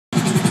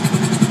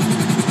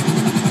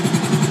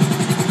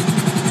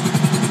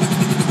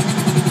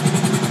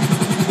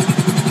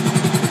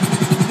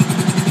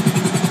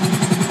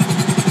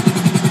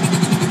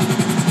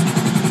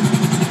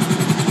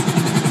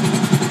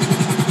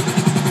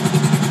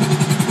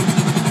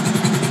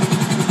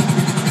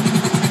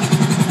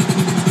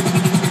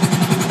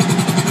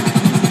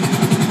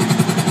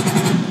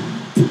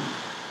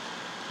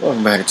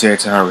Welcome back to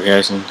TikTok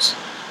Reactions.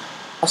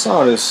 I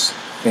saw this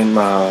in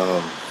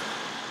my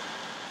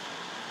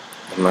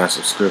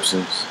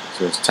subscriptions. It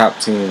says top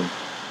 10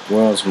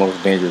 world's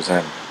most dangerous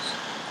animals.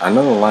 I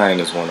know the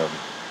lion is one of them,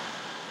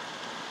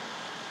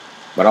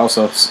 but I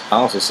also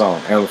saw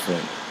an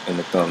elephant in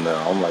the thumbnail.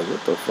 I'm like,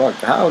 what the fuck?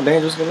 How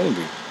dangerous can they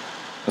be?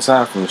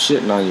 Aside from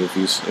shitting on you if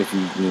you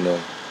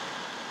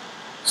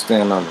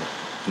stand on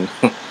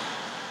it.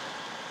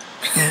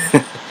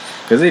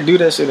 Because they do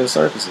that shit at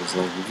circuses.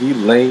 Like, if you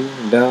lay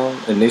down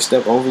and they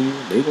step over you,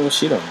 they gonna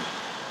shit on you.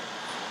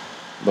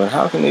 But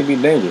how can they be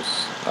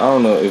dangerous? I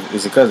don't know.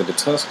 Is it because of the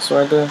tusks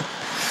right there?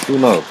 Who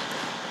knows?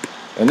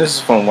 And this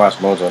is from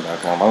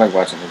WatchMojo.com. I like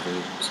watching the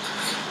videos.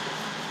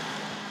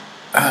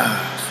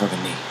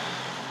 Fucking neat.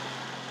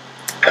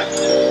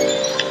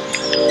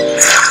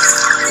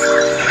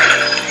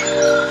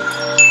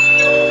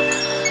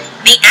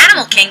 The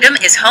animal kingdom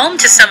is home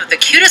to some of the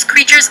cutest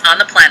creatures on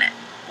the planet,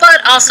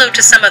 but also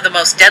to some of the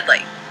most deadly.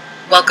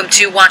 Welcome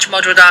to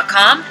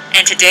WatchMojo.com,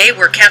 and today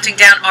we're counting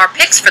down our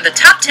picks for the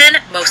top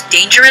 10 most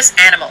dangerous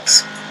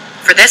animals.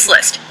 For this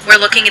list, we're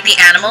looking at the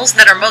animals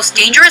that are most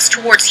dangerous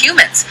towards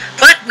humans,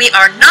 but we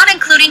are not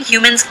including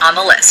humans on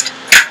the list.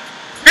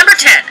 Number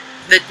 10.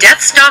 The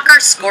Deathstalker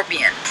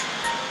Scorpion.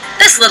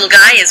 This little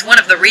guy is one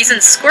of the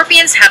reasons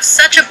scorpions have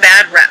such a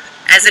bad rep,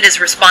 as it is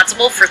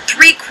responsible for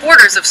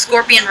 3/4 of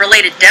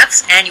scorpion-related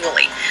deaths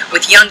annually,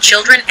 with young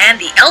children and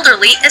the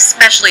elderly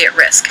especially at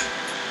risk.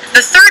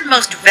 The third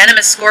most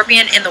venomous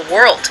scorpion in the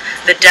world,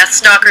 the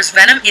Deathstalker's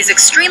venom is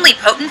extremely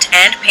potent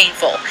and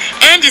painful,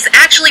 and is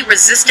actually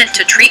resistant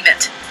to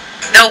treatment.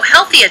 Though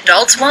healthy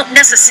adults won't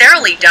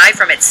necessarily die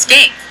from its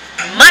sting,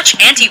 much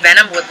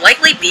anti-venom would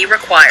likely be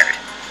required.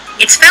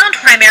 It's found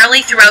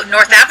primarily throughout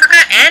North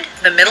Africa and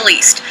the Middle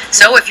East,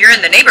 so if you're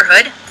in the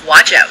neighborhood,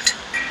 watch out.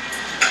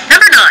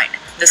 Number 9.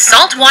 The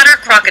Saltwater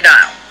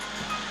Crocodile.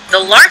 The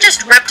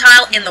largest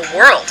reptile in the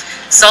world,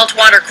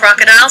 saltwater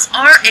crocodiles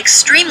are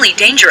extremely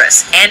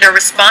dangerous and are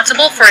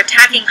responsible for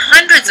attacking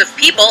hundreds of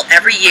people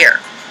every year.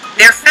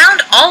 They're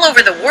found all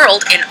over the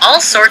world in all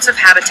sorts of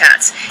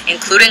habitats,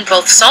 including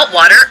both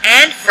saltwater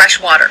and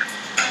freshwater.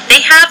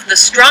 They have the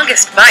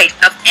strongest bite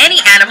of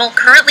any animal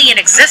currently in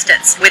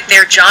existence, with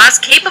their jaws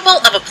capable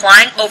of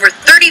applying over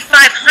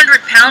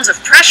 3,500 pounds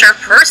of pressure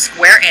per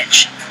square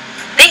inch.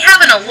 They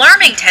have an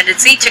alarming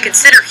tendency to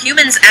consider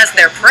humans as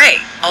their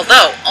prey,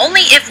 although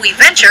only if we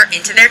venture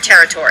into their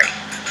territory.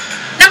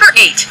 Number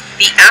 8.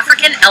 The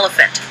African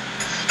Elephant.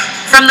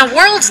 From the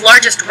world's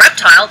largest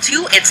reptile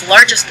to its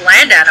largest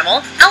land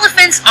animal,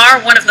 elephants are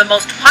one of the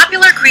most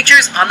popular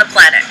creatures on the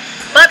planet,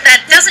 but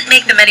that doesn't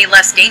make them any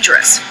less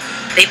dangerous.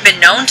 They've been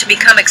known to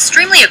become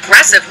extremely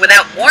aggressive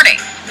without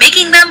warning,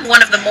 making them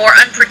one of the more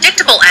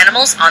unpredictable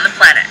animals on the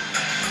planet.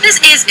 This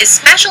is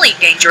especially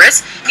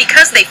dangerous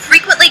because they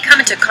frequently come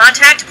into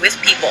contact with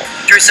people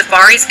through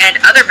safaris and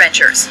other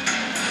ventures.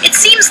 It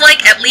seems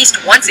like at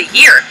least once a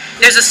year,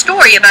 there's a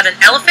story about an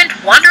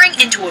elephant wandering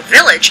into a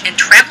village and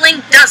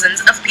trampling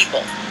dozens of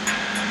people.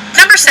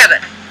 Number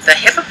 7. The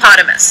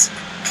Hippopotamus.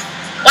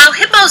 While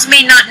hippos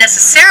may not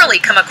necessarily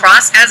come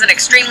across as an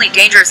extremely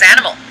dangerous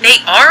animal,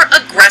 they are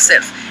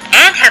aggressive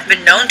and have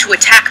been known to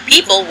attack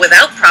people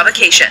without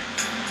provocation.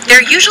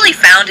 They're usually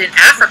found in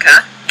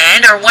Africa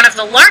and are one of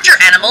the larger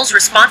animals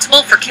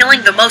responsible for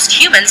killing the most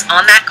humans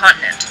on that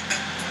continent.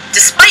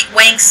 Despite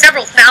weighing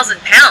several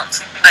thousand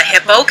pounds, a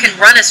hippo can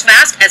run as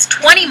fast as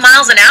 20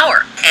 miles an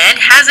hour and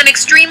has an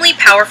extremely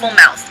powerful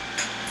mouth.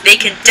 They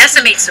can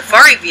decimate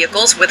safari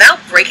vehicles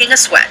without breaking a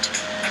sweat.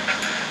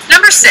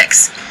 Number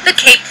 6. The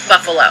Cape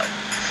Buffalo.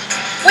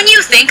 When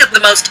you think of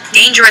the most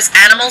dangerous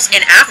animals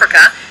in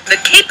Africa, the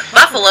Cape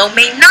Buffalo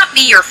may not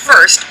be your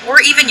first or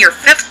even your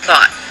fifth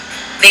thought.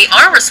 They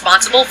are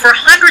responsible for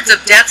hundreds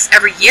of deaths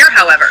every year,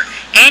 however,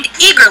 and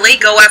eagerly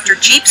go after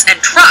jeeps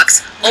and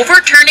trucks,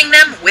 overturning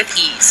them with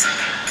ease.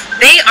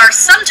 They are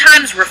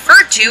sometimes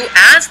referred to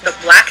as the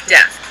Black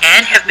Death,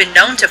 and have been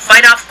known to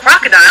fight off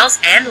crocodiles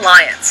and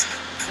lions.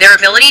 Their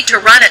ability to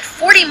run at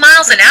 40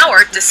 miles an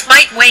hour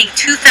despite weighing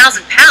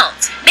 2,000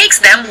 pounds makes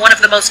them one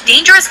of the most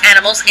dangerous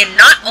animals in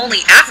not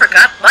only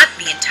Africa, but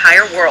the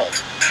entire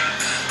world.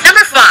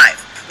 Number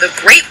 5. The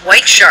Great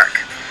White Shark.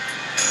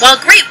 While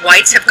great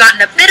whites have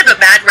gotten a bit of a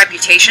bad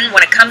reputation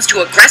when it comes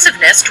to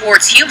aggressiveness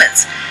towards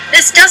humans,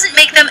 this doesn't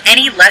make them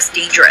any less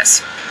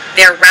dangerous.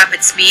 Their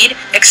rapid speed,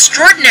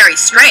 extraordinary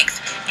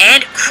strength,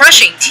 and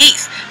crushing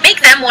teeth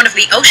make them one of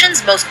the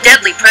ocean's most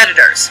deadly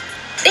predators.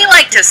 They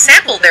like to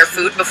sample their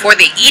food before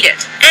they eat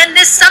it, and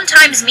this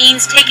sometimes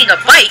means taking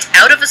a bite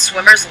out of a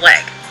swimmer's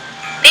leg.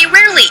 They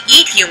rarely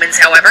eat humans,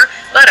 however,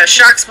 but a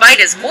shark's bite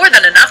is more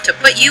than enough to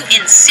put you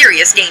in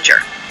serious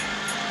danger.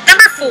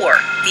 Number 4.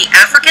 The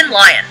African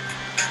Lion.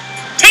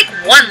 Take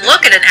one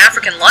look at an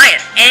African lion,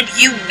 and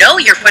you know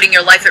you're putting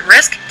your life at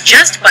risk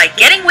just by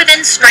getting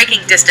within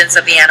striking distance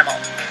of the animal.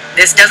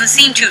 This doesn't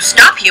seem to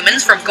stop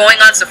humans from going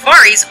on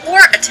safaris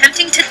or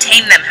attempting to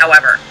tame them,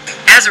 however.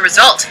 As a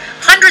result,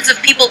 hundreds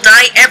of people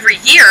die every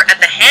year at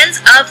the hands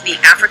of the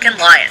African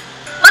lion.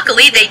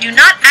 Luckily, they do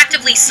not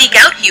actively seek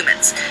out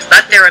humans,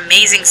 but their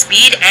amazing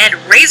speed and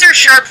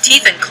razor-sharp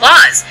teeth and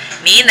claws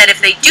mean that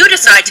if they do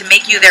decide to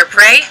make you their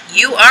prey,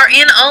 you are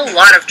in a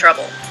lot of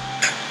trouble.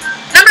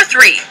 Number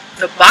 3.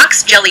 The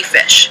box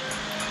jellyfish.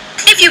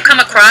 If you come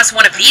across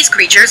one of these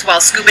creatures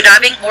while scuba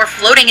diving or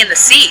floating in the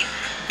sea,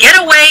 get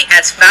away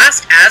as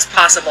fast as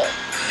possible.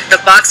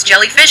 The box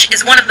jellyfish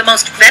is one of the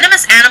most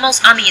venomous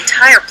animals on the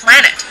entire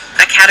planet,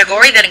 a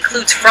category that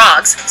includes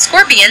frogs,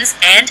 scorpions,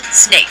 and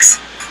snakes.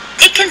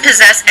 It can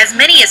possess as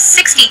many as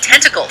 60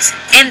 tentacles,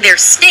 and their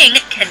sting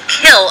can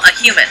kill a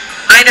human,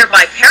 either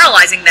by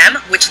paralyzing them,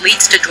 which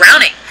leads to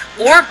drowning,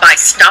 or by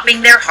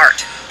stopping their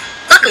heart.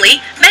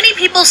 Luckily, many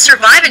people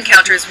survive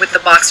encounters with the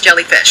box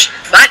jellyfish,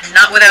 but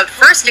not without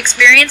first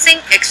experiencing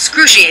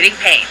excruciating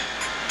pain.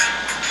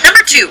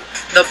 Number 2.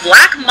 The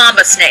black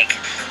mamba snake.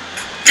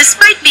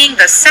 Despite being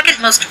the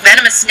second most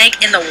venomous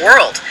snake in the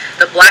world,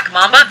 the black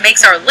mamba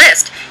makes our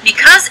list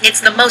because it's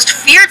the most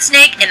feared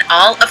snake in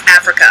all of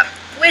Africa,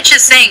 which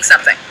is saying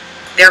something.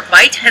 Their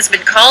bite has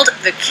been called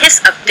the kiss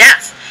of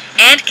death,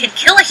 and can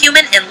kill a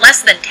human in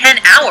less than 10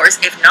 hours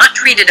if not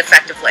treated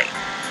effectively.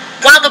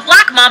 While the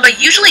black mamba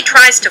usually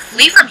tries to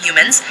flee from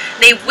humans,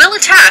 they will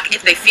attack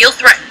if they feel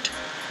threatened,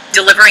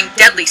 delivering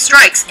deadly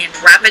strikes in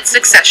rapid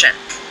succession.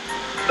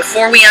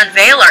 Before we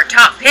unveil our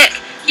top pick,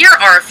 here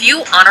are a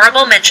few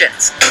honorable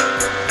mentions.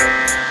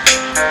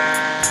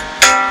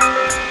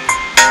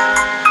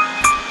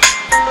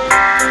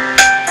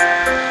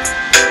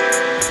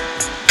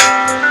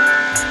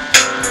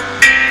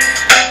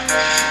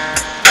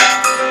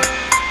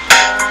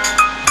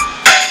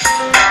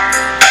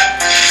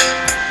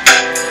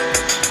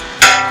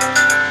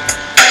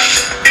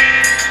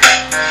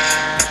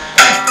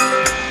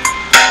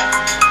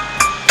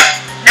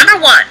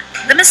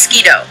 The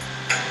mosquito.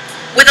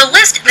 With a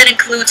list that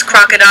includes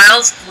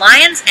crocodiles,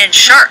 lions, and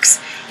sharks,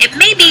 it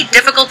may be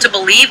difficult to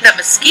believe that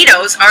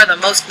mosquitoes are the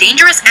most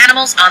dangerous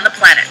animals on the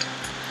planet.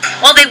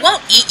 While they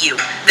won't eat you,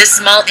 this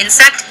small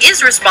insect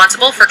is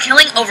responsible for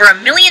killing over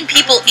 1 million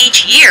people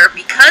each year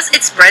because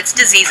it spreads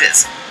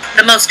diseases,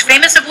 the most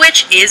famous of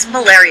which is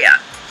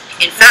malaria.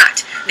 In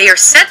fact, they are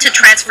said to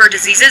transfer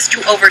diseases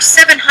to over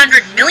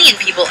 700 million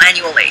people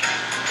annually.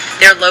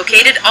 They're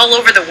located all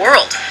over the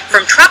world,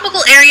 from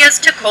tropical areas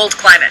to cold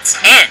climates,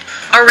 and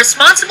are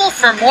responsible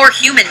for more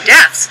human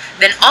deaths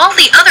than all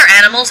the other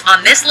animals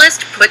on this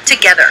list put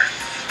together.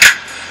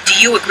 Do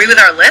you agree with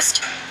our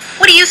list?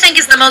 What do you think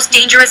is the most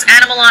dangerous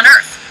animal on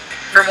Earth?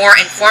 For more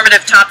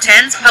informative top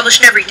 10s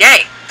published every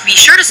day, be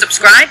sure to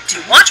subscribe to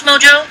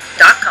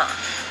WatchMojo.com.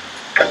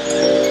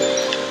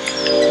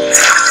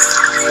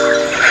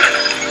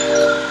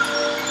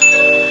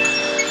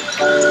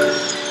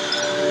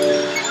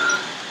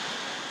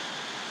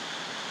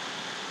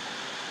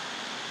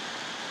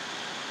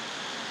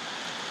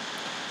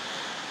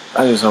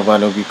 I just hope I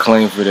don't be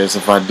claimed for this.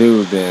 If I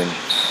do, then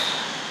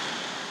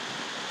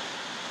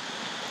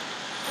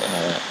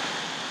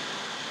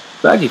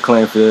if I get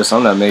claimed for this,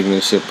 I'm not making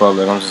this shit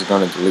public. I'm just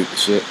gonna delete the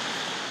shit.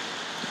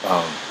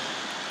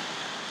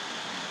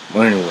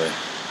 But anyway,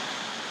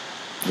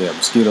 yeah,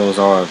 mosquitoes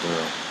are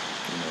the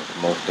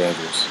most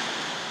dangerous,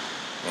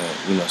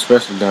 and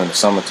especially during the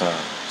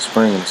summertime,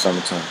 spring and the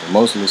summertime, but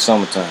mostly the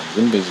summertime.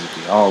 Them bitches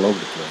be all over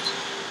the place.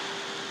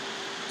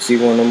 See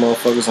one of them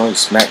motherfuckers on you,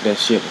 smack that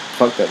shit and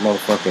fuck that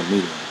motherfucker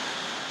immediately.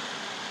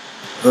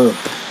 We're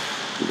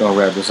gonna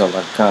wrap this up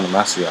like a condom.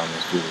 I see y'all in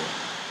this video.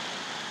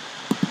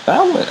 I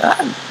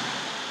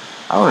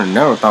would have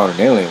never thought an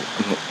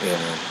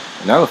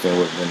elephant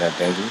would have been that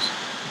dangerous.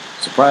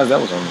 Surprised that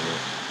was on the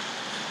list.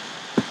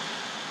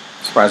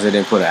 Surprised they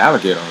didn't put an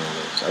alligator on the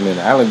list. I mean,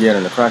 the alligator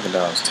and the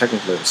crocodile is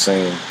technically the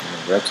same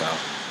reptile.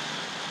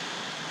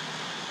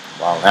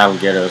 While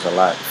alligator is a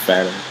lot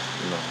fatter,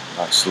 a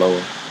lot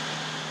slower.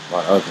 A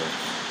lot ugly.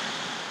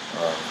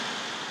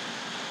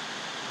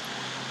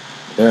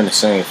 They're in the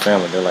same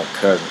family. They're like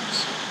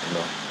cousins,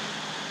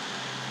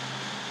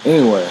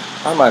 Anyway,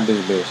 how about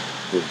this bitch?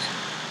 Peace.